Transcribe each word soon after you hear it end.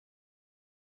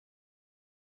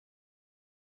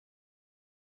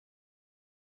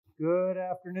Good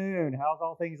afternoon. How's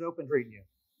all things open treating you?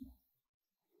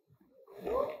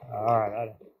 All right.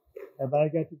 Everybody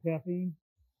got your caffeine?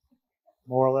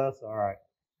 More or less? All right.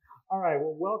 All right.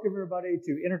 Well, welcome everybody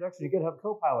to Introduction to GitHub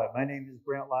Copilot. My name is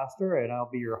Brent Laster, and I'll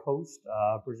be your host,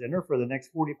 presenter for the next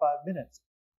 45 minutes.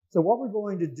 So what we're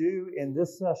going to do in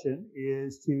this session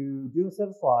is to do a set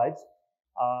of slides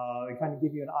and kind of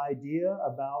give you an idea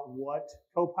about what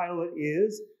Copilot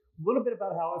is, a little bit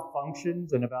about how it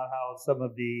functions, and about how some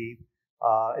of the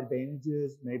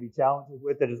advantages, maybe challenges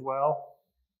with it as well.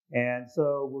 And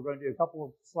so we're going to do a couple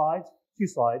of slides, few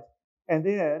slides, and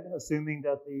then, assuming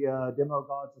that the demo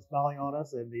gods are smiling on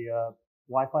us and the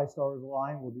Wi-Fi stars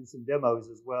align, we'll do some demos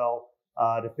as well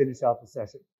to finish out the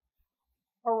session.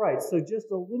 All right, so just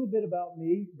a little bit about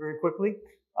me very quickly.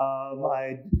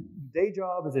 My day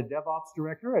job is a DevOps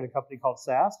director at a company called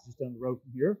SAS, just down the road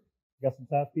from here. Got some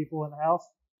SAS people in the house?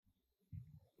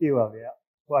 A few of you,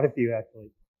 quite a few actually.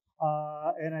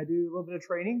 And I do a little bit of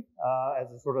training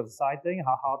as a sort of a side thing,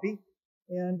 a hobby,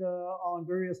 and on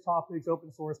various topics,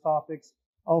 open source topics.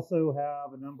 Also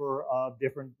have a number of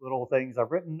different little things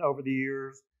I've written over the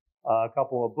years, a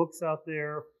couple of books out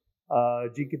there,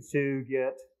 Jenkins 2,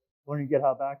 Learning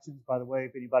GitHub Actions. By the way,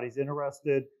 if anybody's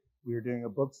interested, we are doing a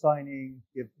book signing,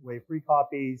 give away free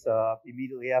copies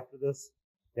immediately after this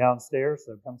downstairs.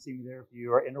 So come see me there if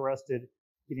you are interested in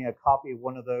getting a copy of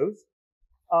one of those.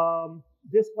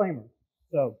 Disclaimer.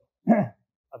 So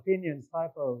opinions,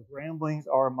 typos, ramblings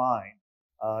are mine.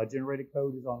 Generated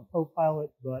code is on Copilot,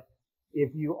 but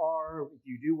if you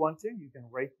do want to, you can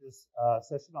rate this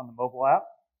session on the mobile app.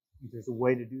 There's a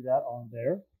way to do that on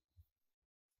there.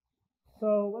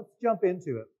 So let's jump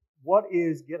into it. What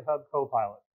is GitHub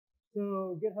Copilot?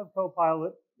 So GitHub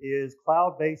Copilot is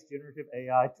cloud-based generative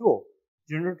AI tool.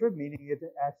 Generative meaning it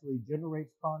actually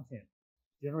generates content.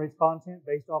 Generates content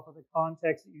based off of the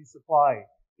context that you supply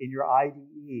in your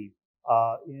IDE,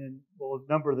 a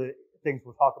number of the things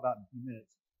we'll talk about in a few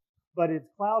minutes. But it's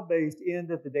cloud-based in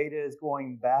that the data is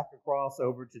going back across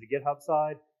over to the GitHub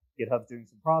side. GitHub's doing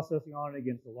some processing on it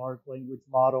against a large language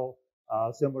model,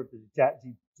 similar to the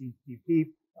ChatGPT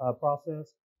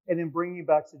process, and then bringing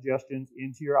back suggestions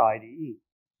into your IDE.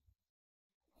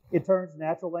 It turns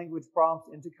natural language prompts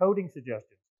into coding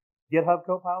suggestions. GitHub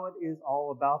Copilot is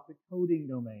all about the coding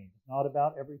domain. It's not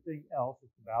about everything else.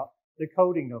 It's about the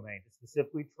coding domain. It's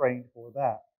specifically trained for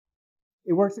that.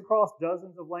 It works across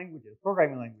dozens of languages,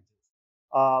 programming languages.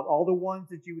 All the ones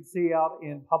that you would see out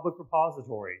in public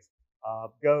repositories,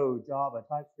 Go, Java,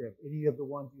 TypeScript, any of the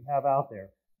ones you have out there.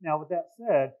 Now, with that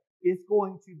said, it's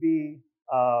going to be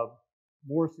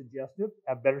more suggestive,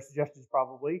 have better suggestions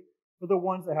probably, for the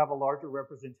ones that have a larger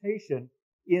representation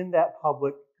in that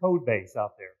public code base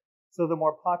out there. So the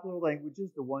more popular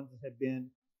languages, the ones that have been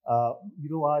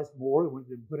utilized more, the ones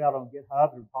that have been put out on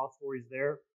GitHub, the repositories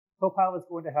there, Copilot's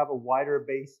going to have a wider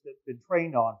base that's been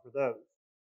trained on for those.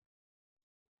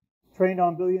 Trained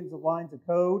on billions of lines of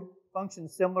code,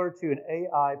 functions similar to an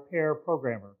AI pair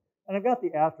programmer. And I've got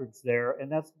the asterisks there,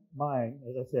 and that's mine,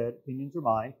 as I said, opinions are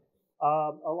mine.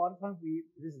 A lot of times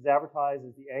this is advertised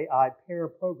as the AI pair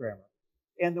programmer.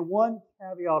 And the one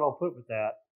caveat I'll put with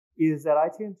that is that I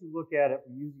tend to look at it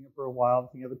from using it for a while, and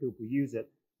seeing other people use it,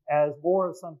 as more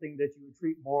of something that you would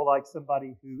treat more like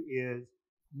somebody who is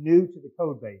new to the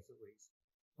code base, at least.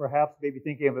 Perhaps maybe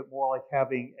thinking of it more like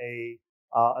having a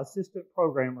assistant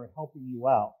programmer helping you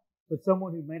out, but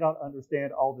someone who may not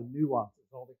understand all the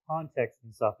nuances, all the context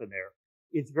and stuff in there.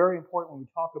 It's very important when we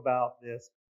talk about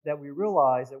this that we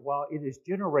realize that while it is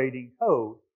generating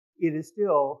code, it is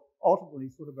still ultimately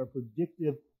sort of a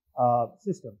predictive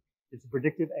system. It's a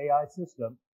predictive AI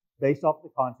system based off the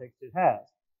context it has.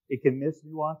 It can miss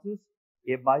nuances.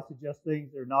 It might suggest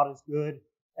things that are not as good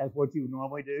as what you would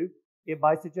normally do. It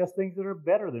might suggest things that are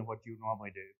better than what you would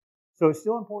normally do. So it's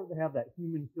still important to have that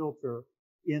human filter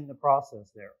in the process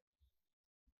there.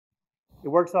 It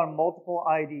works on multiple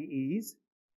IDEs.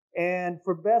 And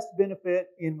for best benefit,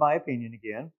 in my opinion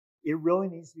again, it really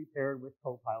needs to be paired with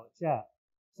Copilot Chat.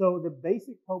 So the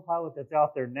basic Copilot that's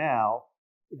out there now,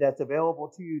 that's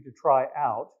available to you to try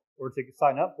out or to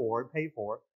sign up for and pay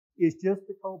for, is just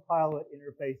the Copilot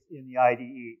interface in the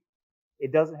IDE.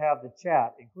 It doesn't have the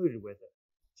chat included with it.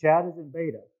 Chat is in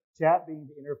beta. Chat being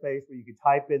the interface where you can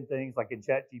type in things like in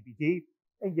ChatGPT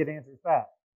and get answers back.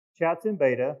 Chat's in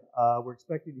beta. We're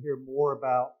expecting to hear more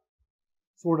about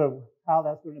sort of how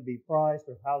that's going to be priced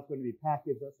or how it's going to be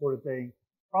packaged, that sort of thing.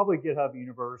 Probably GitHub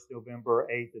Universe, November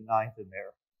 8th and 9th in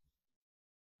there.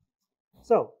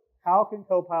 So how can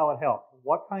Copilot help?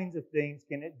 What kinds of things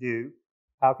can it do?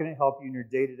 How can it help you in your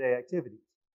day-to-day activities?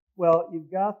 Well,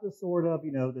 you've got the sort of,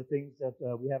 the things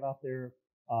that we have out there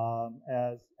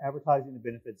as advertising the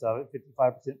benefits of it,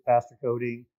 55% faster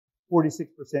coding, 46%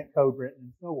 code written,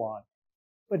 and so on.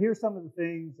 But here's some of the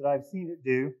things that I've seen it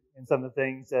do and some of the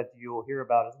things that you'll hear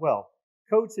about as well.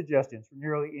 Code suggestions for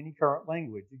nearly any current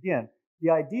language. Again,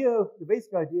 the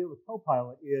basic idea with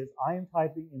Copilot is I am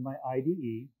typing in my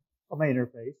IDE, or my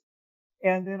interface,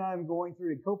 and then I'm going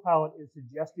through, and Copilot is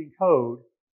suggesting code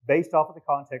based off of the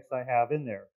context I have in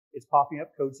there. It's popping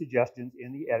up code suggestions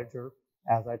in the editor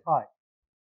as I type.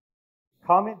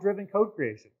 Comment-driven code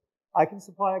creation. I can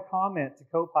supply a comment to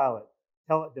Copilot,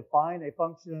 tell it define a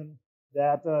function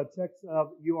that checks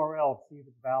URL to see if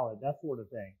it's valid, that sort of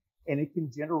thing. And it can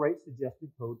generate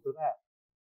suggested code for that.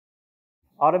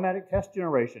 Automatic test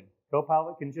generation.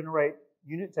 Copilot can generate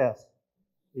unit tests.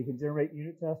 You can generate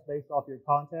unit tests based off your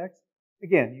context.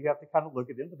 Again, you have to kind of look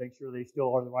at them to make sure they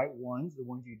still are the right ones, the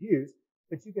ones you'd use.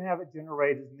 But you can have it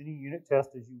generate as many unit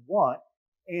tests as you want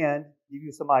and give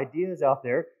you some ideas out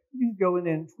there. You can go in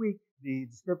and tweak the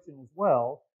description as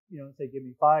well. And say, give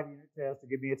me 5 unit tests, or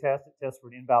give me a test that tests for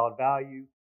an invalid value,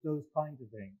 those kinds of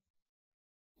things.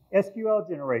 SQL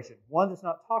generation, one that's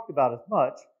not talked about as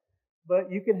much,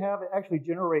 but you can have it actually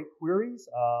generate queries,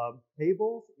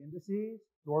 tables, indices,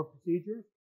 stored procedures.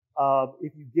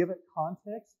 If you give it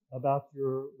context about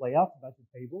your layouts, about your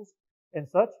tables and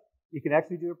such, you can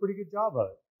actually do a pretty good job of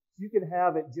it. So you can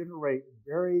have it generate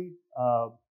very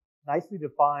nicely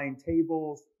defined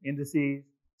tables, indices,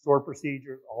 stored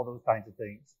procedures, all those kinds of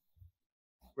things.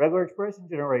 Regular expression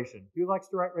generation. Who likes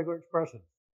to write regular expressions?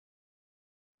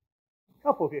 A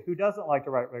couple of you. Who doesn't like to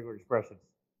write regular expressions?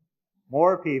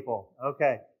 More people.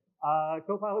 Okay.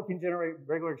 Copilot can generate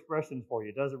regular expressions for you.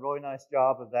 It does a really nice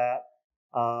job of that.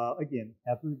 Again,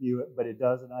 have to review it, but it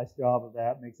does a nice job of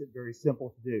that. Makes it very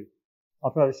simple to do.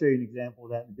 I'll try to show you an example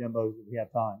of that in the demos if we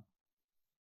have time.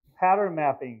 Pattern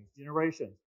mapping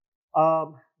generation.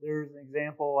 There's an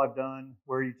example I've done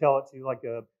where you tell it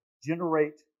to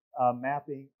generate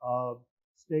mapping of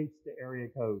states to area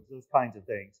codes, those kinds of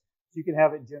things. So you can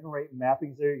have it generate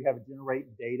mappings there. You can have it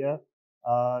generate data.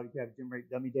 You can have it generate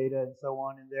dummy data and so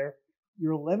on in there.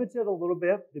 You're limited a little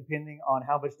bit depending on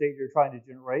how much data you're trying to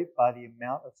generate by the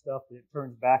amount of stuff that it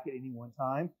turns back at any one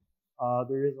time.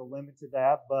 There is a limit to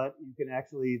that, but you can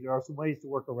there are some ways to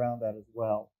work around that as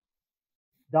well.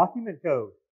 Document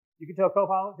code. You can tell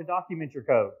Copilot to document your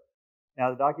code. Now,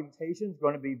 the documentation is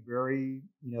going to be very,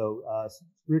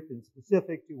 strict and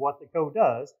specific to what the code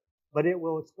does, but it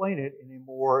will explain it in a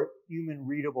more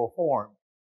human-readable form.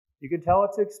 You can tell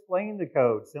it to explain the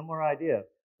code. Similar idea.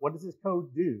 What does this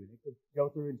code do? It could go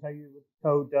through and tell you what the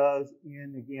code does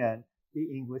in, again, the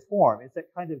English form. It's that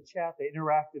kind of chat, the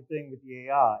interactive thing with the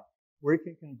AI, where it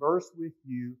can converse with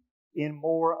you in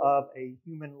more of a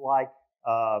human-like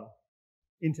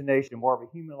intonation, more of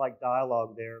a human-like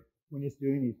dialogue there when it's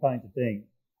doing these kinds of things.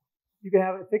 You can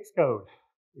have it fix code.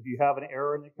 If you have an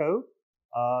error in the code,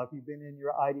 if you've been in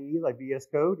your IDE like VS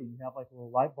Code and you have like a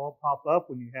little light bulb pop up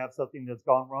when you have something that's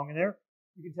gone wrong in there,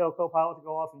 you can tell Copilot to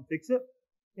go off and fix it.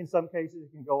 In some cases,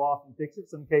 it can go off and fix it.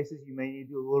 Some cases, you may need to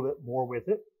do a little bit more with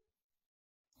it.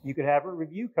 You could have it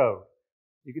review code.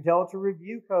 You can tell it to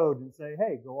review code and say,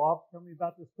 hey, go off, tell me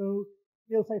about this code.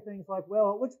 It'll say things like,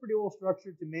 well, it looks pretty well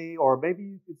structured to me, or maybe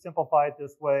you could simplify it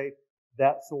this way,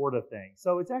 that sort of thing.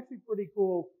 So it's actually pretty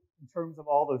cool in terms of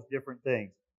all those different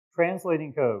things.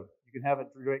 Translating code. You can have it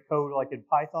create code like in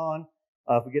Python.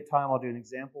 If we get time, I'll do an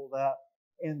example of that.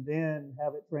 And then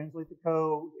have it translate the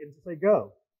code and say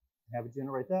go. Have it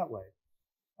generate that way.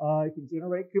 You can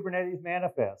generate Kubernetes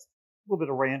manifest. A little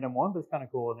bit of random one, but it's kind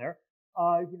of cool in there.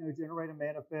 You can generate a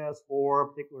manifest for a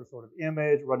particular sort of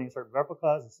image, running certain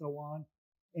replicas and so on.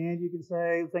 And you can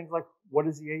say things like, what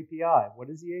is the API? What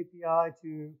is the API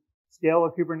to scale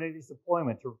a Kubernetes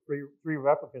deployment to three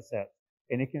replica sets?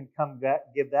 And it can come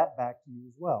back, give that back to you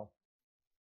as well.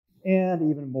 And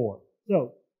even more.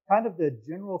 So kind of the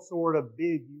general sort of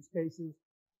big use cases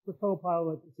for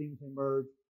Copilot that seem to emerge.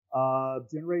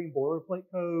 Generating boilerplate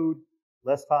code,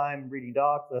 less time reading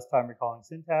docs, less time recalling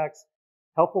syntax,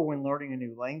 helpful when learning a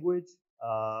new language,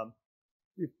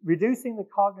 reducing the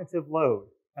cognitive load,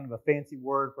 kind of a fancy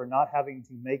word for not having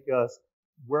to make us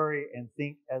worry and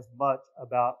think as much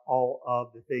about all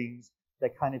of the things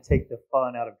that kind of take the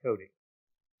fun out of coding.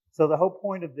 So the whole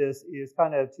point of this is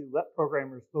kind of to let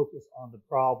programmers focus on the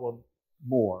problem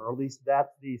more, or at least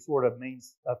that's the sort of main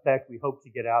effect we hope to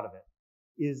get out of it,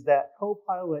 is that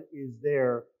Copilot is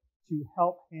there to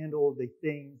help handle the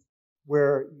things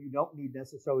where you don't need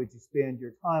necessarily to spend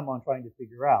your time on trying to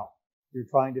figure out. You're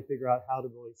trying to figure out how to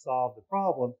really solve the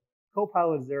problem.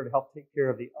 Copilot is there to help take care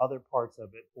of the other parts of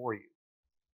it for you.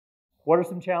 What are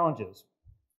some challenges?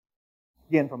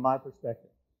 Again, from my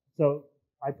perspective. So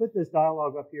I put this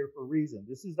dialogue up here for a reason.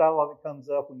 This is dialogue that comes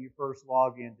up when you first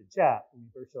log into chat, when you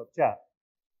first show up chat.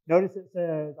 Notice it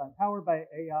says, I'm powered by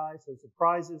AI, so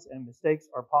surprises and mistakes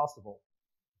are possible.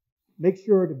 Make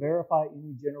sure to verify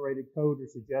any generated code or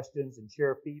suggestions and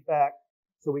share feedback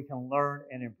so we can learn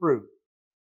and improve.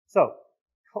 So,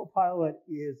 Copilot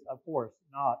is, of course,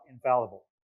 not infallible.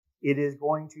 It is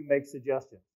going to make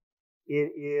suggestions.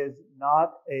 It is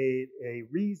not a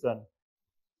reason.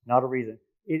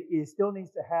 It still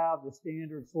needs to have the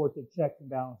standard sorts of checks and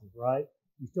balances, right?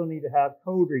 You still need to have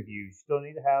code reviews. You still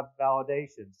need to have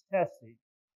validations, testing,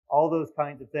 all those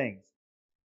kinds of things.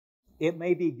 It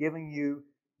may be giving you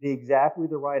exactly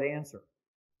the right answer,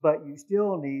 but you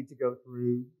still need to go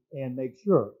through and make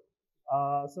sure.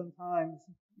 Sometimes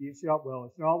it should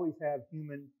always have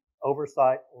human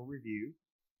oversight or review,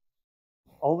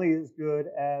 only as good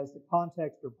as the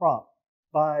context or prompt.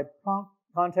 By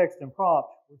context and prompt,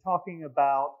 we're talking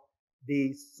about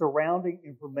the surrounding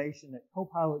information that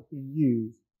Copilot can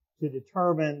use to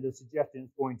determine the suggestion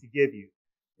it's going to give you.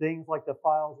 Things like the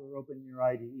files that are open in your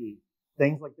IDE,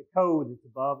 things like the code that's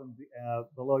above and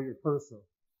below your cursor,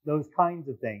 those kinds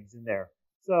of things in there.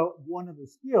 So one of the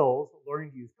skills,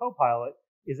 learning to use Copilot,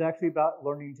 is actually about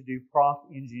learning to do prompt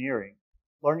engineering,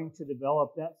 learning to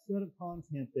develop that set of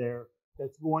content there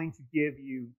that's going to give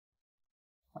you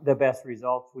the best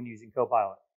results when using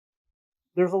Copilot.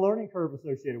 There's a learning curve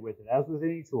associated with it, as with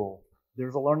any tool.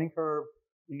 There's a learning curve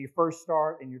when you first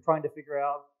start and you're trying to figure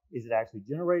out, is it actually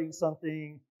generating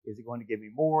something? Is it going to give me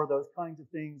more? Those kinds of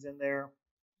things in there.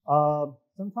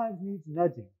 Sometimes needs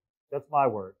nudging. That's my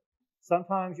word.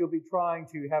 Sometimes you'll be trying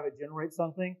to have it generate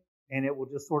something and it will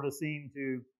just sort of seem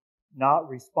to not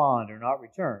respond or not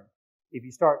return. If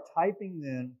you start typing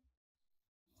then,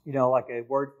 like a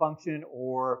word function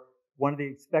or one of the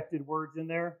expected words in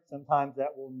there, sometimes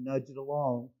that will nudge it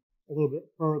along a little bit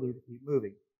further to keep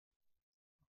moving.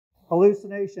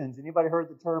 Hallucinations. Anybody heard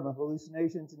the term of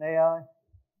hallucinations in AI?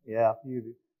 Yeah, a few of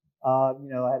you.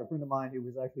 I had a friend of mine who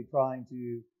was actually trying to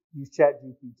use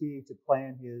ChatGPT to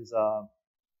plan his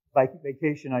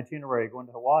vacation itinerary going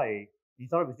to Hawaii. He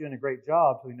thought it was doing a great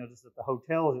job until he noticed that the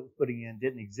hotels it was putting in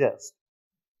didn't exist.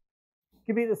 It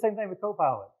can be the same thing with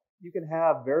Copilot. You can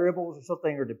have variables or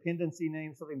something or dependency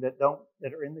names, something that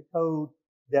are in the code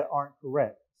that aren't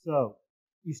correct. So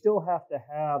you still have to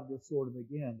have this sort of,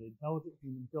 again, the intelligent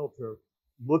human filter,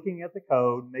 looking at the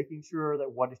code, making sure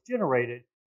that what is generated,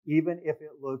 even if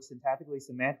it looks syntactically,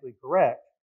 semantically correct,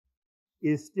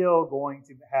 is still going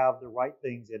to have the right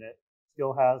things in it,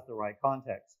 still has the right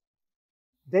context.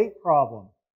 Date problem.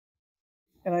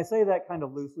 And I say that kind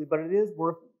of loosely, but it is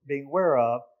worth being aware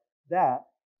of that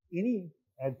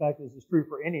in fact, this is true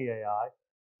for any AI,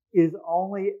 is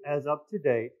only as up to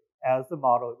date as the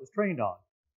model it was trained on.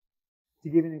 To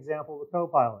give you an example with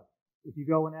Copilot, if you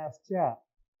go and ask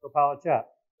Copilot Chat,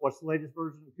 what's the latest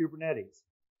version of Kubernetes?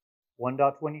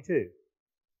 1.22.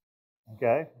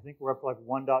 Okay, I think we're up to like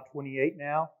 1.28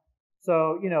 now.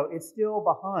 So, it's still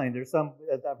behind. There's some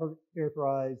that I've heard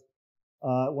characterized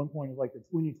at one point as like the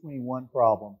 2021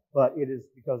 problem, but it is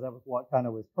because that was what kind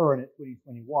of was current at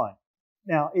 2021.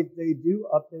 Now, they do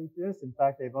update this. In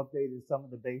fact, they've updated some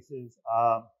of the bases,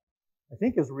 I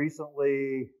think as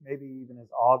recently, maybe even as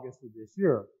August of this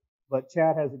year. But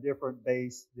Chat has a different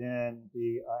base than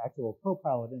the actual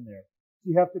Copilot in there.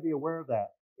 So you have to be aware of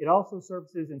that. It also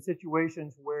surfaces in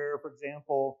situations where, for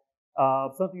example,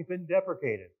 something's been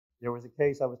deprecated. There was a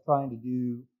case I was trying to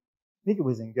do, I think it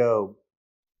was in Go,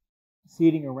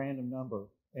 seeding a random number.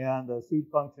 And the seed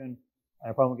function,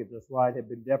 I probably won't get this right, had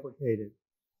been deprecated.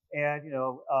 And,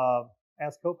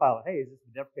 ask Copilot, hey, is this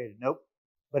been deprecated? Nope.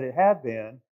 But it had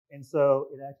been, and so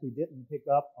it actually didn't pick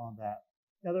up on that.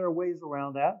 Now, there are ways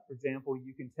around that. For example,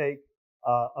 you can take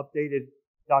updated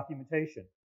documentation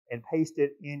and paste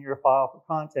it in your file for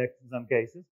context in some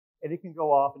cases, and it can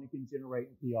go off and it can generate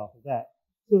and key off of that.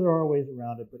 So there are ways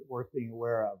around it, but worth being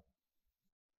aware of.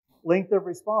 Length of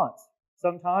response.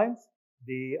 Sometimes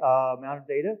the amount of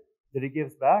data that it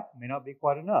gives back may not be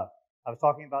quite enough. I was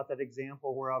talking about that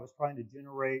example where I was trying to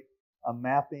generate a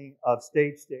mapping of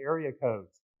states to area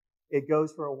codes. It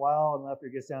goes for a while, and after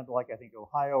it gets down to I think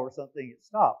Ohio or something, it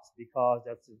stops because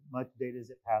that's as much data as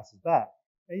it passes back.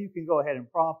 And you can go ahead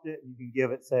and prompt it, and you can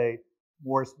give it, say,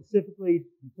 more specifically,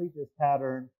 complete this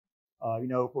pattern,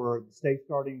 for the state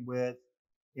starting with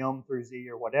M through Z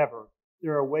or whatever.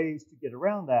 There are ways to get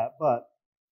around that, but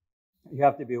you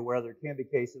have to be aware there can be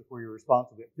cases where your response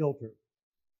will get filtered.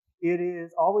 It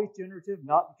is always generative,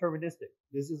 not deterministic.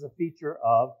 This is a feature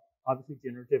of, obviously,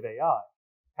 generative AI.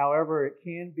 However,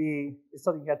 it's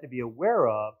something you have to be aware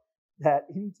of, that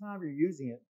anytime you're using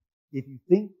it, If you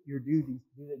think you're do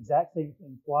the exact same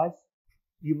thing twice,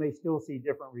 you may still see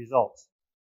different results.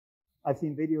 I've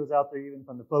seen videos out there even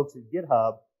from the folks at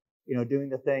GitHub, doing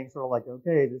the thing sort of like,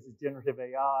 okay, this is generative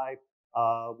AI.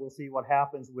 We'll see what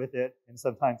happens with it. And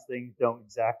sometimes things don't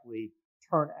exactly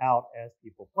turn out as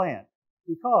people plan,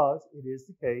 because it is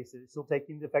the case that it's still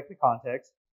taking into effect the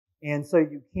context. And so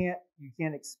you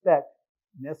can't expect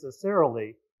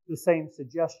necessarily the same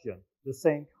suggestion, the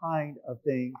same kind of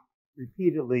thing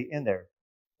repeatedly in there.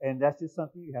 And that's just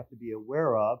something you have to be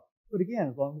aware of. But again,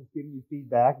 as long as it's giving you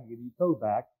feedback and giving you code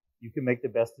back, you can make the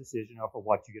best decision for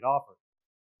what you get offered.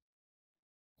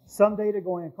 Some data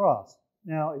going across.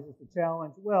 Now, is this a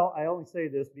challenge? Well, I only say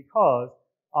this because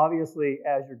obviously,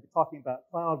 as you're talking about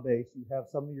cloud-based, you have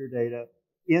some of your data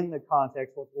in the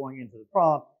context, what's going into the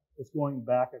prompt, it's going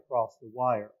back across the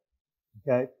wire.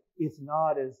 Okay? It's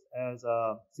not as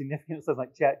significant as something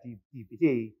like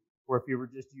ChatGPT, where if you were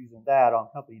just using that on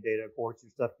company data, of course,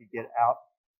 your stuff could get out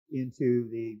into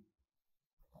the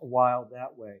wild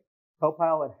that way.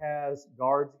 Copilot has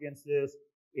guards against this.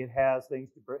 It has things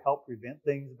to help prevent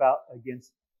things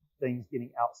against things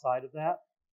getting outside of that.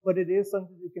 But it is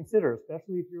something to consider,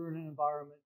 especially if you're in an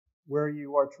environment where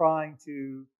you are trying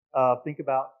to think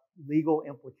about legal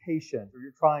implications, or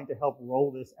you're trying to help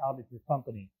roll this out at your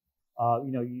company.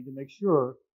 You need to make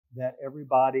sure that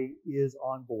everybody is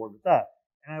on board with that.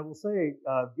 And I will say,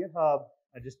 GitHub,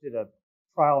 I just did a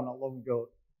trial not long ago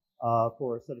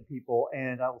for a set of people,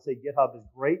 and I will say GitHub is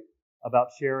great about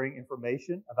sharing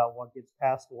information about what gets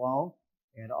passed along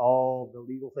and all the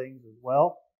legal things as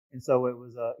well. And so it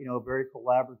was a very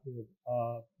collaborative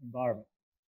environment.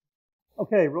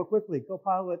 Okay, real quickly,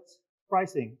 Copilot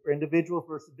pricing for individuals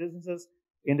versus businesses.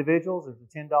 Individuals, there's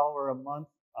a $10 a month.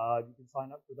 You can sign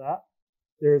up for that.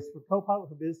 There's for Copilot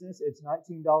for Business, it's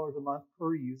 $19 a month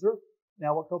per user.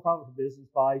 Now, what Copilot for Business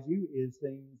buys you is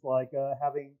things like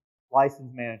having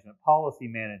license management, policy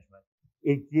management.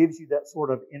 It gives you that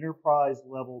sort of enterprise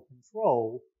level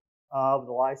control of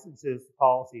the licenses, the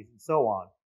policies, and so on.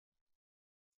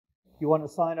 If you want to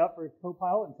sign up for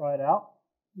Copilot and try it out,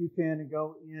 you can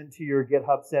go into your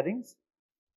GitHub settings,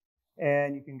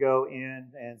 and you can go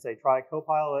in and say, try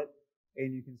Copilot,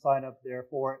 and you can sign up there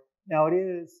for it. Now, it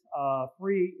is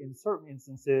free in certain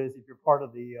instances if you're part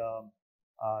of the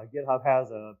GitHub has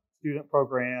a student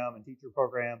program and teacher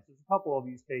programs. There's a couple of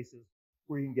use cases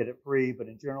where you can get it free, but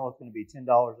in general, it's going to be $10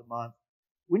 a month.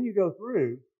 When you go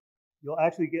through, you'll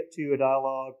actually get to a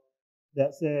dialog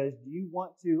that says, do you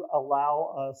want to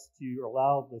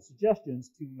allow the suggestions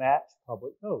to match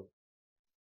public code?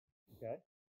 Okay.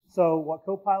 So what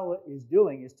Copilot is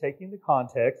doing is taking the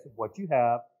context of what you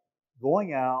have,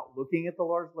 going out, looking at the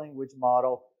large language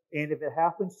model, and if it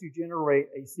happens to generate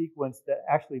a sequence that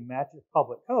actually matches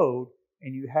public code,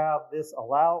 and you have this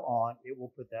allow on, it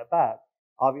will put that back.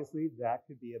 Obviously, that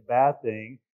could be a bad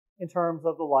thing in terms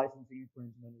of the licensing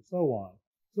infringement and so on.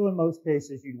 So in most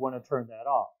cases, you'd want to turn that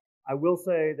off. I will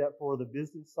say that for the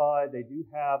business side, they do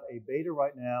have a beta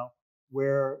right now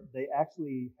where they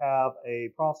actually have a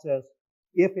process.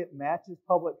 If it matches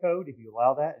public code, if you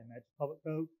allow that and matches public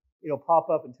code, it'll pop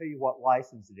up and tell you what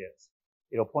license it is.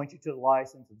 It'll point you to the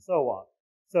license and so on.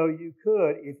 So you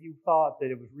could, if you thought that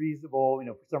it was reasonable,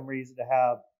 for some reason to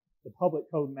have the public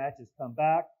code matches come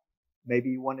back, maybe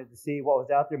you wanted to see what was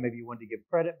out there, maybe you wanted to give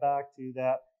credit back to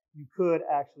that, you could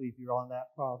actually, if you're on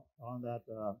that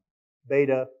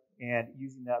beta and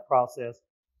using that process,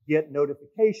 get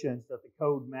notifications that the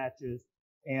code matches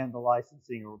and the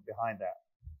licensing are behind that.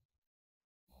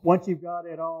 Once you've got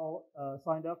it all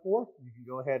signed up for, you can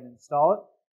go ahead and install it.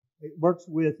 It works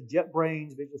with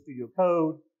JetBrains, Visual Studio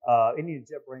Code, any of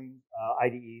JetBrains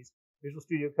IDEs, Visual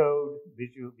Studio Code,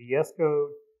 Visual VS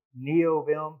Code,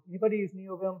 NeoVim. Anybody use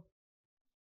NeoVim?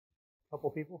 A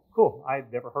couple people? Cool.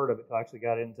 I'd never heard of it until I actually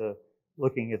got into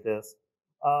looking at this.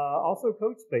 Also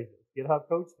CodeSpaces, GitHub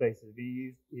CodeSpaces.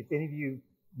 If any of you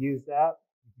use that,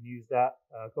 you can use that,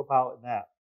 Copilot in that.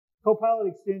 Copilot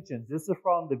extensions. This is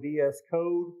from the VS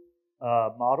Code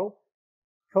model.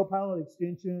 Copilot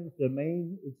extensions, the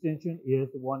main extension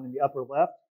is the one in the upper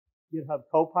left. GitHub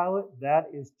Copilot, that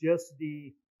is just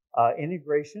the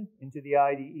integration into the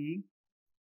IDE.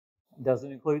 It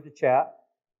doesn't include the chat.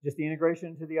 Just the integration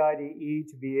into the IDE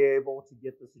to be able to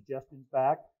get the suggestions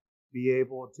back, be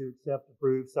able to accept,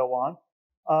 approve, so on.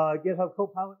 GitHub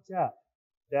Copilot Chat,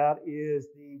 that is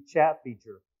the chat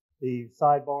feature, the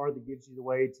sidebar that gives you the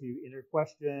way to enter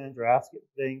questions or ask it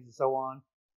things and so on.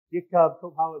 GitHub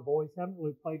Copilot Voice, haven't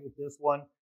really played with this one,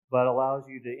 but allows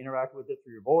you to interact with it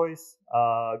through your voice.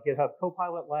 GitHub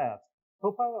Copilot Labs.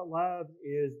 Copilot Labs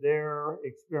is their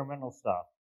experimental stuff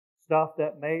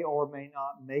that may or may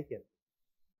not make it.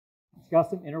 It's got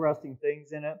some interesting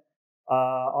things in it.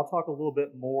 I'll talk a little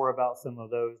bit more about some of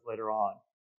those later on.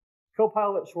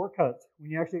 Copilot shortcuts.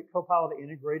 When you actually get Copilot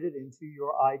integrated into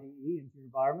your IDE, into your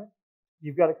environment,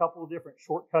 you've got a couple of different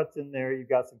shortcuts in there. You've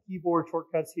got some keyboard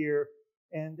shortcuts here,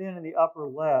 and then in the upper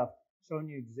left, showing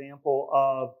you an example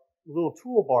of a little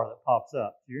toolbar that pops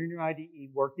up. So you're in your IDE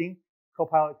working,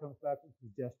 Copilot comes back with a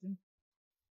suggestion,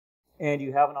 and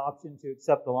you have an option to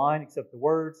accept the line, accept the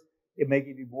words. It may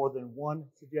give you more than one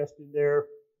suggestion there.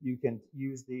 You can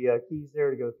use the keys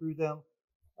there to go through them.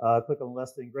 Click on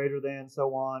less than, greater than,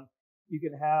 so on. You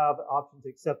can have options to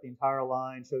accept the entire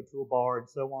line, show toolbar, and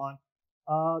so on.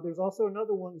 There's also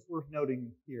another one that's worth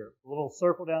noting here. A little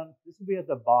circle down. This will be at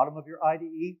the bottom of your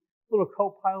IDE. Little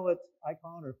Copilot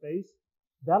icon or face.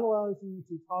 That allows you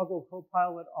to toggle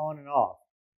Copilot on and off.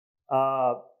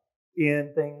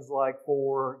 In things like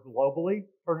for globally,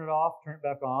 turn it off, turn it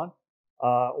back on,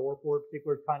 or for a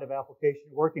particular kind of application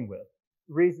you're working with.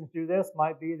 The reasons to do this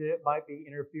might be that it might be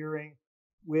interfering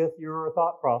with your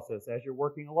thought process as you're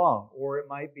working along, or it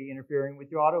might be interfering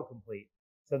with your autocomplete.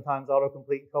 Sometimes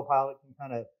autocomplete and Copilot can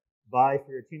kind of vie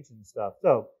for your attention and stuff.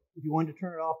 So if you wanted to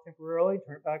turn it off temporarily,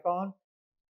 turn it back on,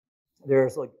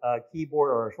 there's like a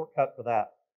keyboard or a shortcut for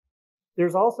that.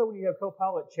 There's also, when you have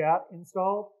Copilot chat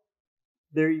installed,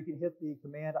 there you can hit the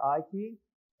Command I key,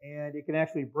 and it can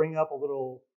actually bring up a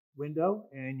little window,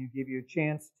 and you give you a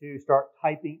chance to start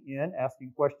typing in,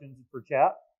 asking questions for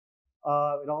chat.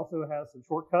 It also has some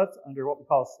shortcuts under what we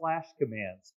call slash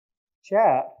commands.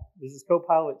 Chat, this is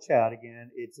Copilot chat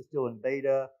again. It's still in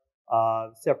beta,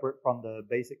 separate from the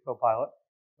basic Copilot.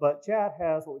 But chat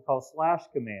has what we call slash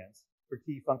commands for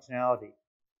key functionality.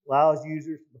 Allows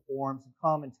users to perform some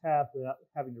common tasks without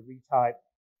having to retype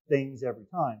things every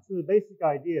time. So the basic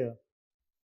idea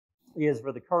is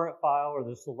for the current file or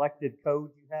the selected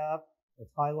code you have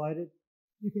that's highlighted,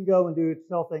 you can go and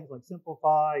tell things like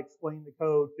simplify, explain the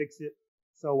code, fix it,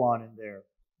 so on in there.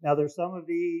 Now there's some of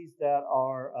these that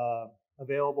are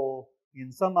available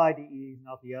in some IDEs,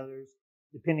 not the others,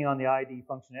 depending on the IDE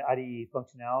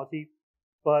functionality.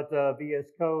 But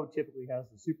VS Code typically has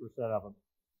a superset of them.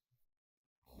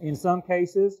 In some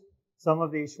cases, some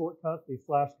of these shortcuts, these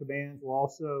slash commands, will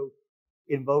also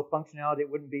invoke functionality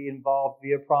that wouldn't be involved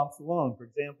via prompts alone. For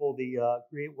example, the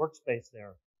create workspace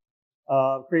there.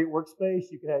 Create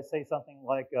workspace, you could say something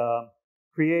like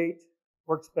create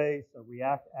workspace, a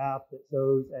React app that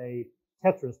shows a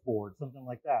Tetris board, something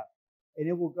like that. And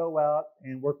it will go out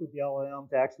and work with the LLM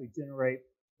to actually generate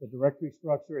the directory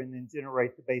structure and then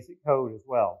generate the basic code as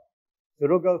well. So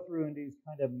it'll go through and do these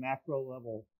kind of macro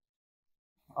level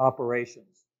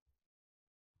operations.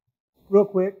 Real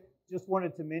quick, just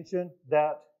wanted to mention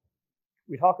that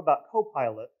we talk about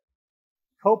Copilot.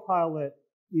 Copilot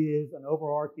is an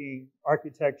overarching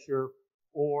architecture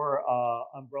or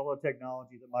umbrella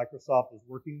technology that Microsoft is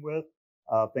working with.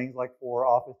 Things like for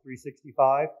Office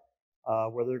 365,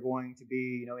 where they're going to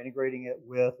be, integrating it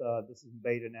with, this is in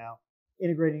beta now,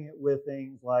 integrating it with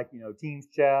things like, Teams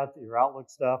chat, your Outlook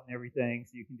stuff and everything.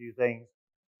 So you can do things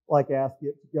like ask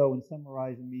it to go and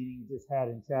summarize a meeting you just had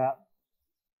in chat.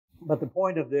 But the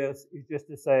point of this is just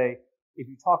to say, if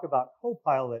you talk about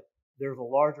Copilot, there's a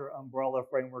larger umbrella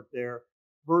framework there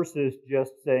versus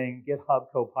just saying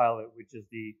GitHub Copilot, which is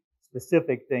the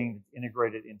specific thing that's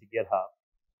integrated into GitHub.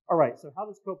 All right, so how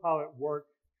does Copilot work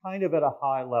kind of at a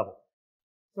high level?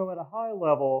 So at a high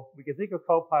level, we can think of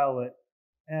Copilot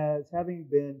as having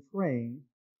been trained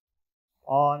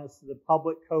on the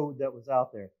public code that was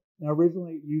out there. Now,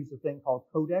 originally it used a thing called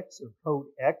Codex or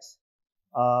Codex,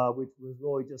 which was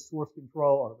really just source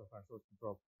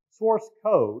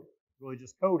code, really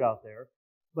just code out there.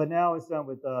 But now it's done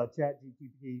with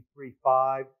ChatGPT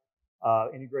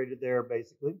 3.5 integrated there,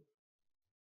 basically.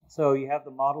 So you have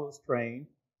the model is trained,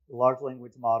 the large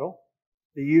language model.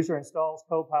 The user installs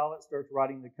Copilot, starts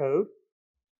writing the code.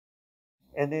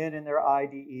 And then in their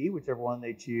IDE, whichever one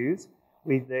they choose,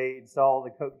 they install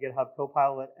the GitHub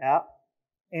Copilot app.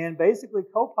 And basically,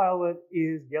 Copilot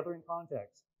is gathering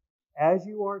context. As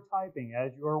you are typing,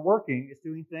 as you are working, it's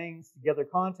doing things to gather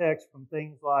context from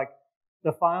things like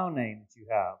the file name that you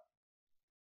have,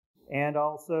 and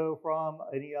also from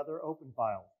any other open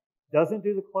files. Doesn't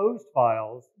do the closed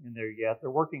files in there yet. They're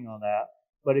working on that.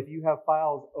 But if you have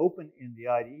files open in the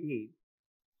IDE,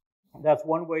 that's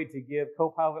one way to give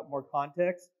Copilot more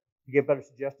context, to get better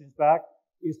suggestions back,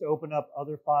 is to open up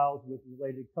other files with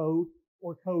related code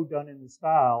or code done in the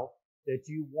style that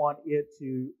you want it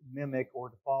to mimic or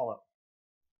to follow.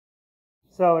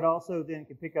 So it also then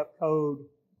can pick up code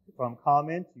from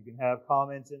comments. You can have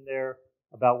comments in there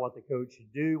about what the code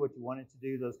should do, what you want it to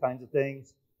do, those kinds of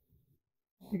things.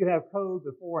 You can have code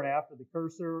before and after the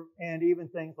cursor, and even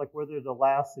things like whether the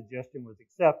last suggestion was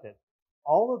accepted.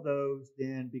 All of those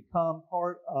then become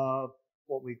part of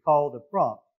what we call the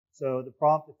prompt. So the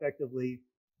prompt effectively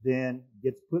then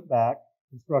gets put back,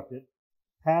 constructed,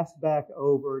 passed back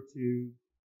over to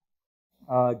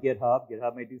GitHub.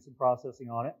 GitHub may do some processing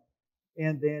on it,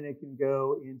 and then it can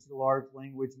go into the large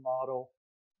language model,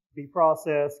 be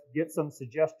processed, get some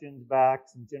suggestions back,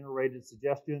 some generated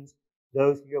suggestions.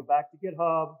 Those can go back to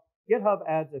GitHub. GitHub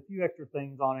adds a few extra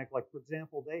things on it. Like, for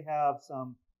example, they have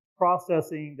some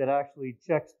processing that actually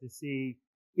checks to see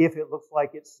if it looks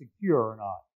like it's secure or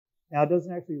not. Now, it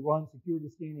doesn't actually run security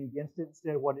scanning against it.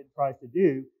 Instead, what it tries to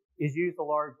do is use the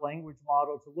large language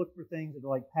model to look for things that are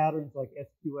like patterns like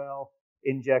SQL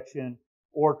injection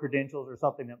or credentials or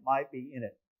something that might be in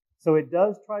it. So it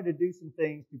does try to do some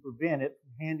things to prevent it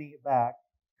from handing it back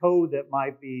code that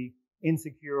might be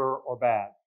insecure or bad.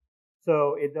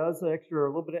 So it does a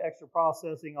little bit of extra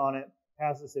processing on it,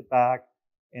 passes it back,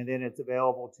 and then it's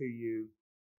available to you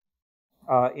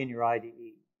in your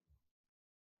IDE.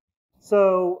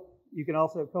 So you can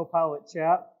also have Copilot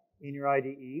chat in your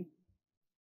IDE.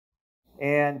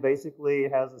 And basically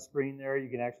it has a screen there. You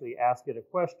can actually ask it a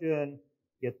question,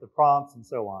 get the prompts, and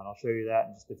so on. I'll show you that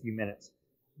in just a few minutes.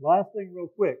 Last thing real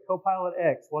quick, Copilot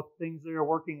X, what things they're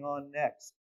working on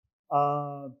next.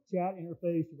 Chat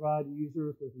interface to provide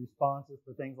users with responses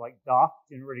for things like doc,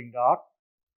 generating doc.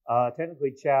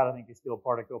 Technically chat, I think, is still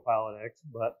part of Copilot X,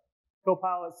 but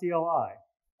Copilot CLI,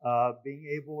 being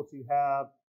able to have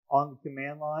on the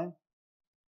command line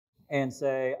and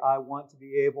say, I want to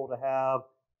be able to have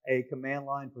a command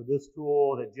line for this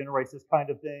tool that generates this kind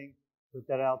of thing, put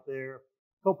that out there.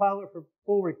 Copilot for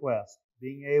pull requests,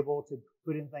 being able to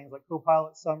put in things like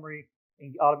Copilot summary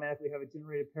and automatically have a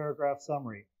generated paragraph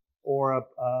summary, or a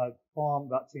poem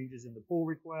about changes in the pull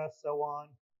request, so on.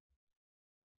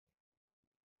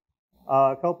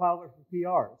 Copilot for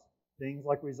PRs, things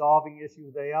like resolving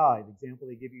issues with AI. The example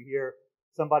they give you here,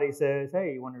 somebody says,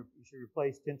 hey, you should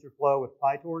replace TensorFlow with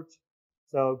PyTorch.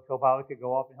 So Copilot could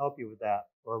go off and help you with that,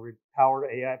 or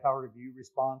AI-powered review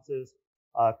responses,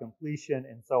 completion,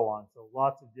 and so on. So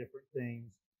lots of different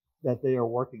things that they are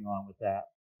working on with that.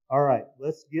 All right,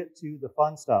 let's get to the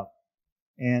fun stuff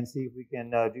and see if we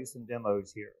can do some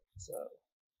demos here. So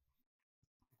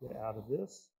get out of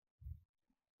this.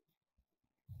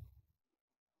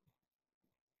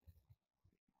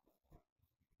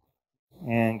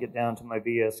 And get down to my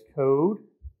VS Code.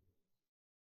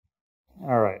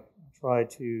 All right, try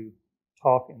to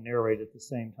talk and narrate at the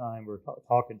same time, or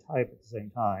talk and type at the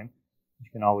same time,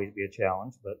 which can always be a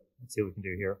challenge, but let's see what we can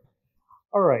do here.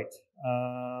 All right,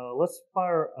 let's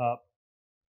fire up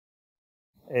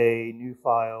a new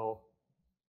file.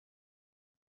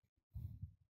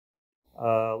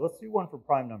 Let's do one for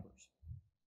prime numbers.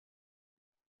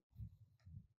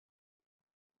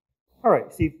 All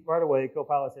right, see, right away,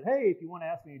 Copilot said, hey, if you want to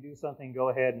ask me to do something, go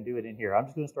ahead and do it in here. I'm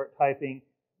just going to start typing,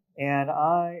 and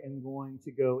I am going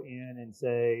to go in and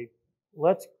say,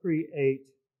 let's create,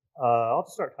 I'll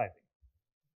just start typing.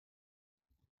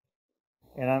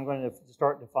 And I'm going to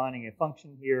start defining a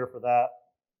function here for that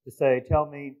to say, tell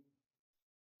me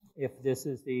if this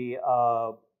is the,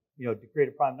 to create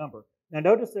a prime number. Now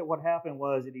notice that what happened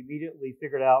was it immediately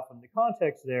figured out from the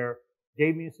context there,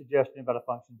 gave me a suggestion about a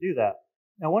function to do that.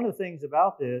 Now, one of the things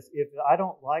about this, if I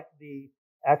don't like the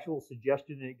actual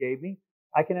suggestion that it gave me,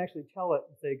 I can actually tell it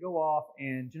and say, go off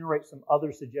and generate some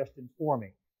other suggestions for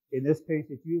me. In this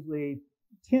case, it's usually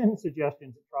 10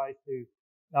 suggestions it tries to,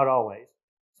 not always.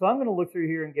 So I'm going to look through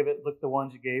here and look the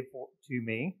ones it gave to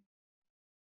me.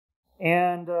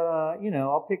 And,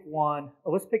 I'll pick one.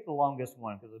 Oh, let's pick the longest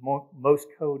one, because most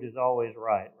code is always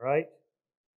right?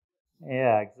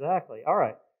 Yeah, exactly. All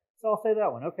right. So I'll say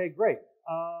that one. Okay, great.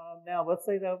 Now let's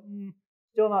say that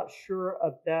still not sure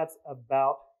if that's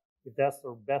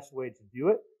the best way to do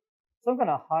it. So I'm going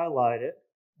to highlight it,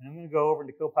 and I'm going to go over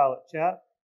into Copilot chat,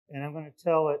 and I'm going to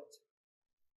tell it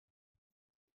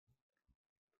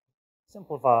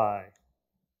simplify.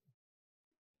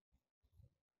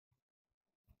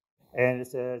 And it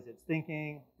says it's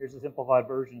thinking, here's a simplified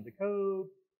version of the code,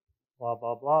 blah,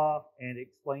 blah, blah, and it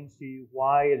explains to you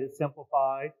why it is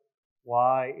simplified,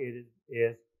 why it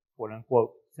is quote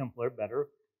unquote simpler, better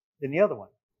than the other one.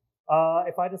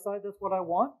 If I decide that's what I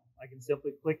want, I can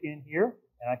simply click in here,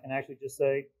 and I can actually just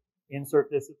say, insert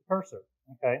this as the cursor.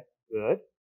 Okay, good.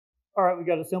 All right, we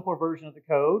got a simpler version of the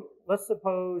code. Let's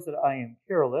suppose that I am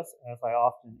careless, as I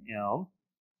often am,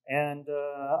 and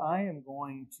I am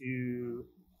going to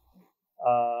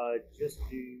I'll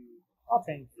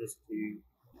change this to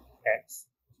X.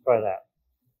 Let's try that.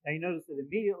 Now you notice that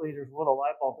immediately there's a little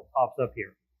light bulb that pops up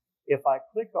here. If I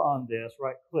click on this,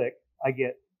 right click, I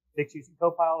get fix using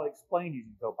Copilot, explain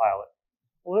using Copilot.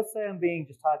 Well, let's say I'm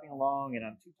just typing along and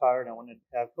I'm too tired and I want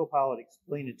to have Copilot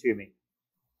explain it to me.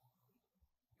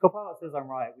 Copilot says I'm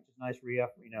right, which is nice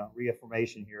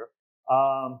reaffirmation here.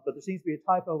 But there seems to be a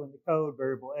typo in the code.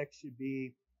 Variable X should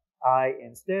be I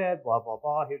instead, blah, blah,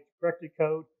 blah. Here's the corrected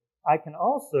code. I can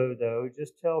also, though,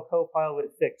 just tell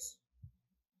Copilot fix.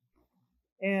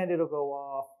 And it'll go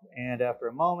off, and after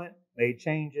a moment, made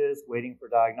changes, waiting for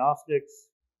diagnostics.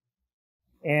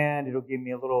 And it'll give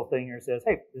me a little thing here that says,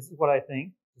 hey, this is what I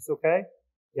think. Is this okay?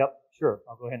 Yep, sure.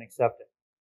 I'll go ahead and accept it.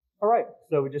 All right,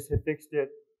 so we just fixed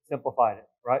it, simplified it,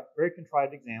 right? Very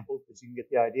contrived examples, but you can get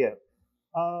the idea.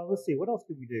 Let's see, what else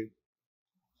could we do?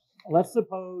 Let's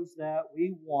suppose that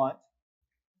we want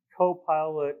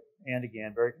Copilot, and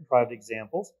again, very contrived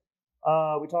examples.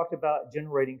 We talked about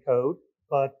generating code,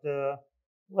 but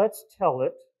let's tell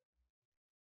it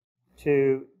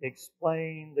to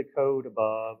explain the code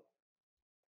above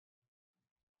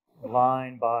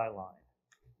line by line.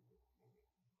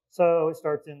 So it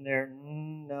starts in there,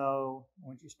 no,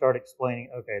 once you start explaining,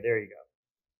 okay, there you go.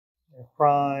 There's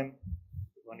prime,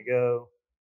 we're going to go,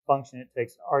 function, it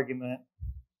takes an argument.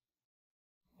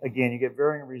 Again, you get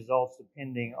varying results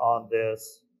depending on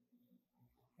this.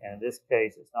 And in this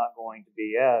case, it's not going to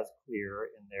be as clear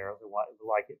in there as we would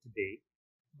like it to be.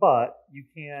 But you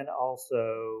can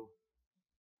also,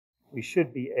 we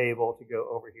should be able to go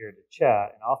over here to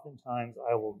chat. And oftentimes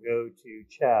I will go to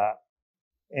chat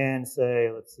and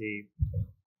say, let's see,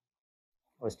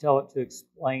 let's tell it to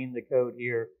explain the code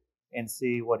here and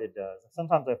see what it does. And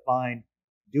sometimes I find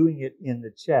doing it in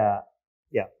the chat,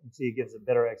 yeah, you see it gives a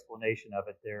better explanation of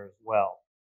it there as well.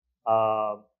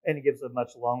 And it gives a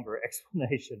much longer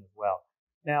explanation as well.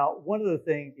 Now, one of the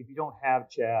things, if you don't have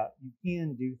chat, you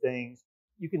can do things.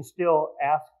 You can still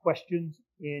ask questions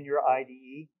in your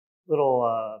IDE.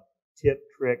 Little tip,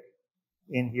 trick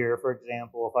in here. For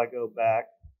example, if I go back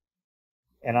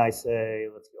and I say,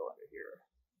 let's go under here.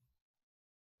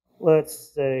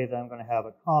 Let's say that I'm going to have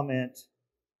a comment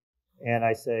and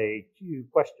I say Q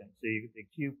question. So you the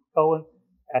Q colon,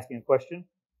 asking a question.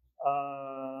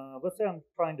 Let's say I'm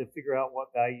trying to figure out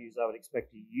what values I would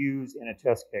expect to use in a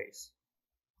test case.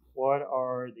 What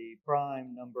are the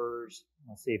prime numbers?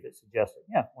 Let's see if it's suggested.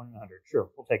 Yeah, 1 in 100.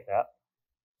 Sure, we'll take that.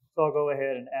 So I'll go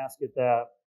ahead and ask it that.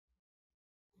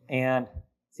 And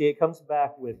see, it comes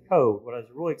back with code. What I was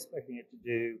really expecting it to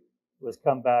do was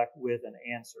come back with an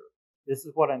answer. This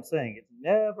is what I'm saying. It's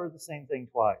never the same thing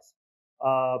twice.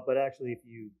 But actually,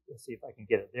 let's see if I can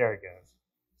get it. There it goes.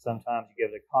 Sometimes you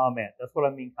give it a comment. That's what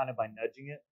I mean kind of by nudging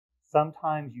it.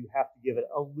 Sometimes you have to give it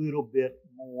a little bit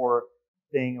more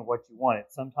thing of what you want it.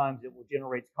 Sometimes it will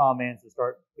generate comments and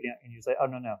start putting out, and you say, oh,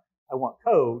 no, I want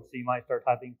code. So you might start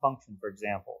typing function, for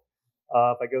example.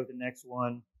 If I go to the next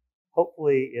one,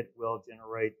 hopefully it will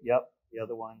generate, yep, the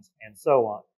other ones, and so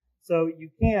on. So you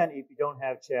can, if you don't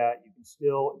have chat, you can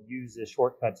still use this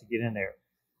shortcut to get in there.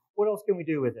 What else can we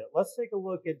do with it? Let's take a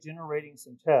look at generating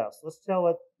some tests. Let's tell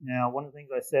it, now one of the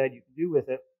things I said you can do with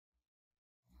it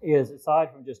is,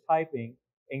 aside from just typing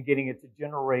and getting it to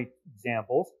generate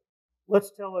examples,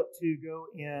 let's tell it to go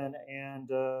in and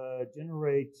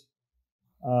generate,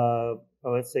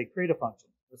 let's say create a function.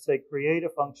 Let's say create a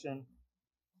function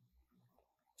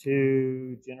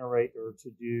to generate or to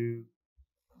do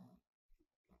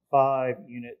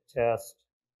 5-unit test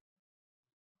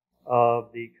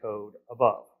of the code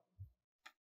above.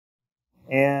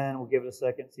 And we'll give it a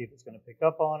second, see if it's going to pick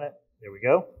up on it. There we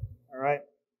go. All right.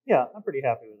 Yeah, I'm pretty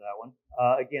happy with that one.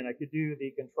 Again, I could do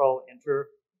the control enter,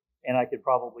 and I could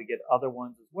probably get other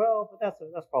ones as well, but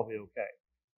that's probably okay.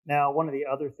 Now, one of the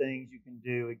other things you can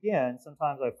do, again,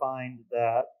 sometimes I find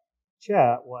that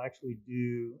chat will actually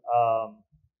do a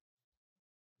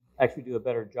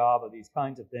better job of these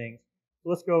kinds of things. So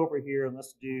let's go over here and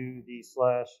let's do the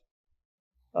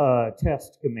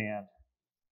 /test command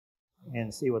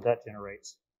and see what that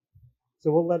generates.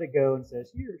 So we'll let it go and says,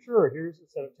 here, sure, here's a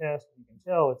set of tests. You can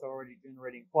tell it's already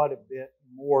generating quite a bit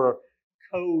more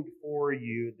code for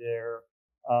you there.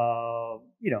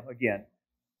 Again,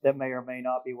 that may or may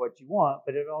not be what you want,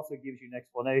 but it also gives you an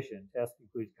explanation. Test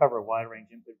includes cover a wide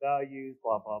range input values,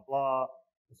 blah, blah, blah.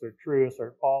 Assert true,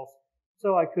 assert false.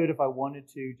 So I could, if I wanted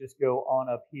to, just go on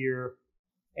up here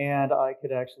and I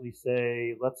could actually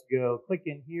say, let's go click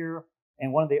in here.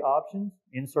 And one of the options,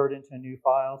 insert into a new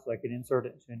file. So I could insert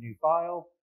it into a new file,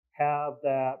 have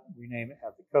that, rename it,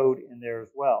 have the code in there as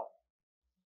well.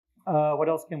 What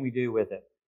else can we do with it?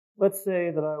 Let's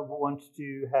say that I want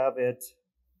to have it,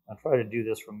 I'll try to do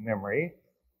this from memory,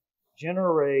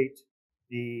 generate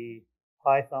the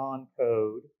Python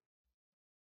code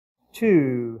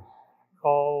to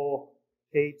call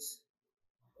Kate's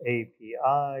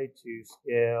API to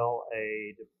scale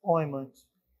a deployment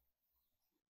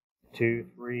to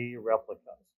 3 replicas.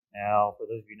 Now, for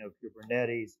those of you who know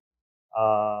Kubernetes,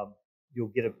 you'll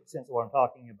get a sense of what I'm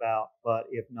talking about, but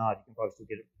if not, you can probably still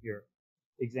get it here.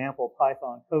 Example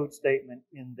Python code statement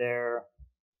in there,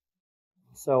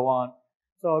 so on.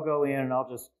 So I'll go in and I'll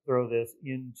just throw this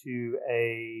into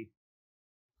a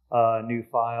new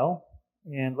file.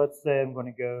 And let's say I'm going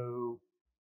to go,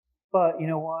 but you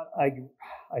know what?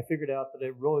 I figured out that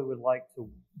I really would like to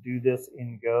do this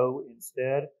in Go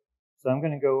instead. So I'm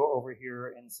going to go over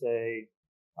here and say,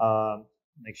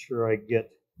 make sure I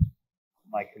get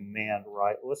my command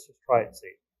right. Let's just try it and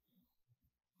see.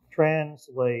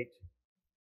 Translate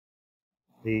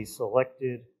the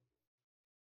selected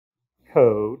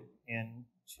code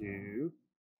into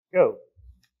Go.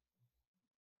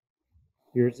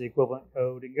 Here's the equivalent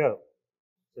code in Go.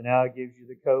 So now it gives you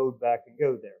the code back in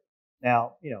Go there.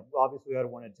 Now, obviously I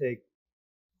want to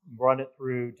run it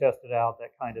through, test it out,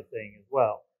 that kind of thing as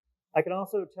well. I can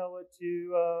also tell it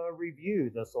to review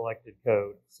the selected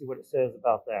code, see what it says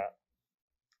about that.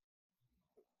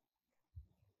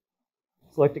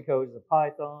 Selected code is a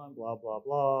Python, blah, blah,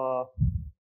 blah.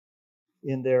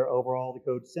 In there, overall, the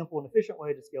code is simple and efficient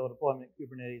way to scale a deployment in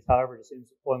Kubernetes. However, it assumes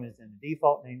deployment is in the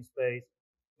default namespace,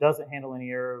 doesn't handle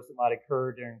any errors that might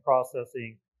occur during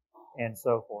processing, and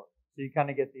so forth. So you kind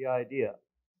of get the idea.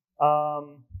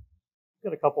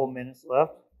 Got a couple of minutes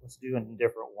left. Let's do a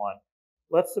different one.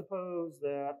 Let's suppose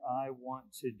that I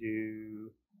want to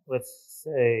do, let's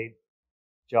say,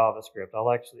 JavaScript. I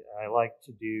like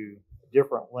to do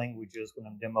different languages when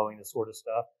I'm demoing this sort of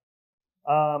stuff.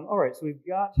 All right, so we've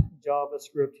got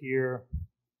JavaScript here.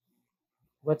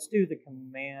 Let's do the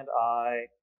command I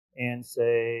and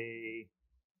say,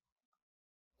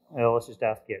 well, let's just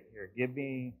ask it here. Give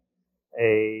me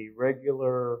a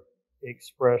regular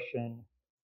expression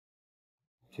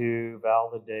to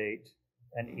validate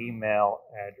an email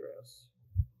address.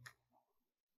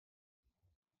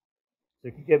 So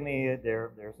if you give me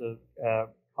there's a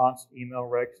const email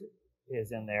rex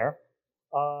is in there.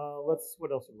 What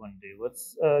else do we want to do?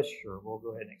 Let's sure, we'll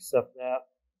go ahead and accept that.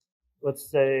 Let's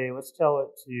tell it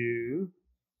to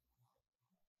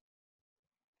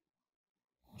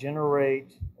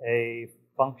generate a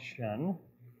function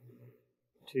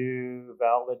to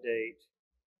validate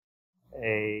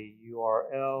a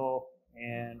URL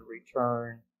and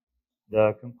return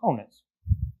the components.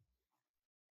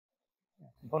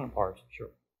 Component parts,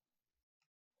 sure.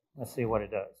 Let's see what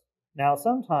it does. Now,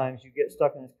 sometimes you get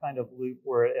stuck in this kind of loop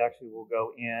where it actually will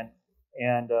go in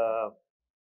and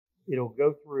it'll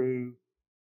go through,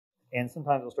 and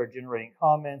sometimes it'll start generating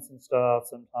comments and stuff.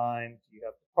 Sometimes you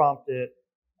have to prompt it.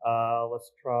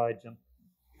 Let's try jump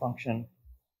function,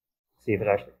 see if it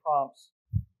actually prompts.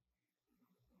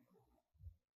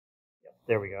 Yep,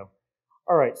 there we go.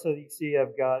 All right, so you see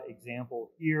I've got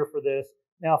example here for this.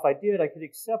 Now, if I did, I could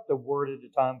accept a word at a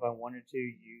time if I wanted to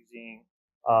using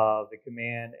the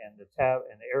command and the tab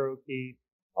and the arrow key.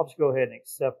 I'll just go ahead and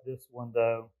accept this one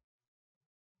though,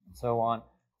 and so on.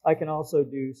 I can also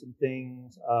do some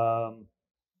things.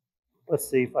 Let's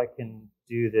see if I can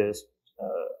do this.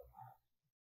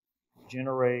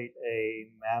 Generate a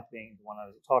mapping, the one I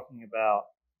was talking about,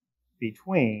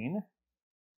 between,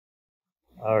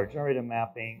 or generate a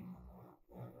mapping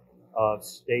of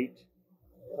state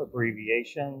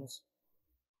abbreviations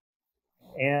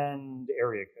and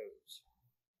area codes.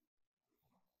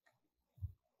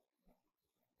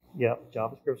 Yep,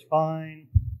 JavaScript's fine.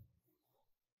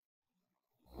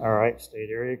 All right, state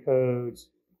area codes.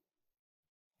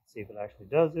 Let's see if it actually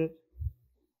does it.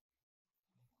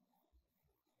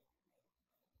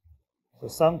 So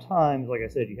sometimes, like I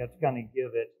said, you have to kind of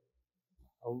give it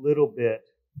a little bit.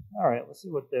 All right, let's see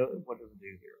what does it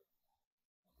do here.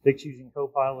 Fix using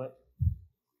Copilot.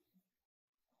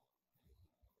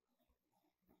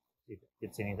 See if it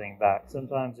gets anything back.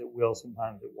 Sometimes it will,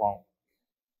 sometimes it won't.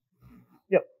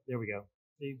 Yep, there we go.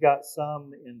 So you've got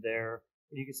some in there.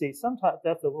 And you can see sometimes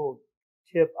that's a little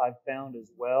tip I've found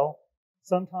as well.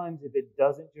 Sometimes if it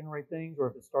doesn't generate things, or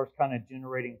if it starts kind of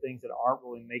generating things that aren't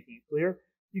really making it clear,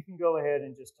 you can go ahead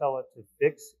and just tell it to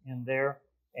fix in there,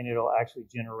 and it'll actually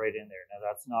generate in there. Now,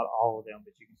 that's not all of them,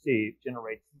 but you can see it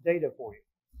generates data for you.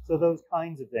 So those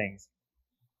kinds of things.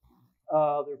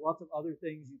 There's lots of other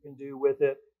things you can do with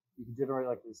it. You can generate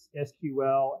like this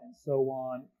SQL and so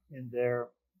on in there.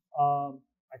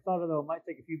 I thought, though, it might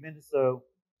take a few minutes, so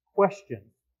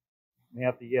questions. You may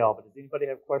have to yell, but does anybody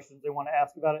have questions they want to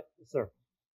ask about it? Yes, sir.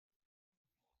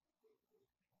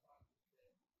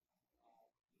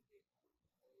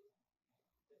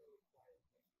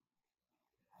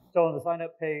 So on the sign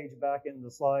up page back in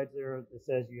the slides there, it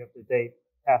says you have to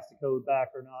pass the code back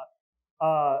or not.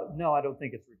 No, I don't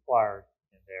think it's required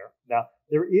in there. Now,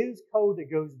 there is code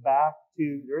that goes back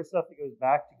to, there is stuff that goes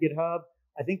back to GitHub.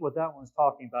 I think what that one's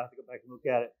talking about, I have to go back and look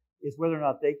at it, is whether or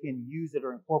not they can use it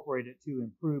or incorporate it to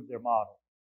improve their model.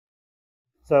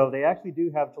 So they actually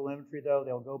do have telemetry though.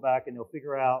 They'll go back and they'll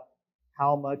figure out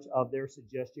how much of their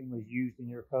suggestion was used in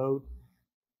your code.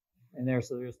 And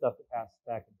so there's stuff that passes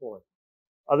back and forth.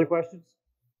 Other questions?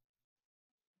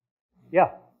 Yeah.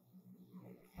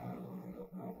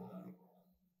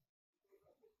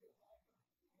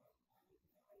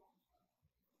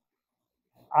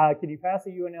 Can you pass a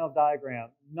UNL diagram?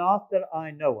 Not that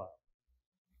I know of.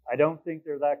 I don't think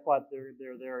they're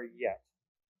they're there yet.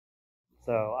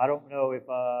 So I don't know if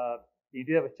you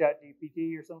do have a chat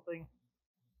GPT or something.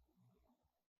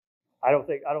 I don't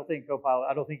think Copilot.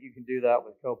 I don't think you can do that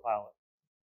with Copilot.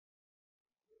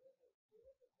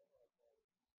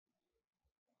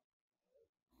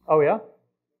 Oh yeah.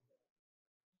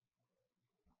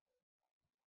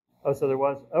 Oh, so there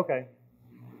was. Okay.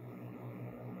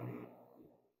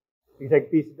 You take a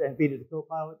piece and feed it to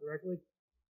Copilot directly?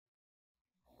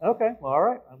 Okay, well, all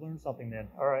right. I learned something then.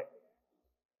 All right.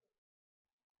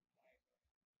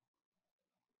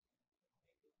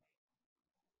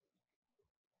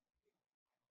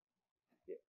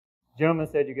 Gentleman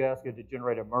said you could ask it to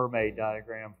generate a mermaid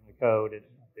diagram from the code.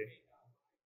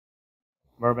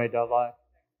 Mermaid.live.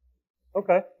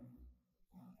 Okay.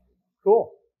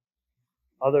 Cool.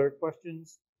 Other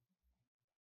questions?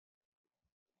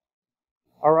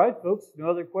 All right, folks, no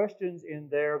other questions in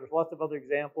there. There's lots of other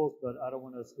examples, but I don't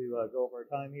want us to go over our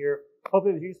time here. Hope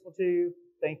it was useful to you.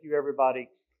 Thank you, everybody.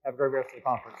 Have a great rest of the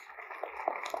conference.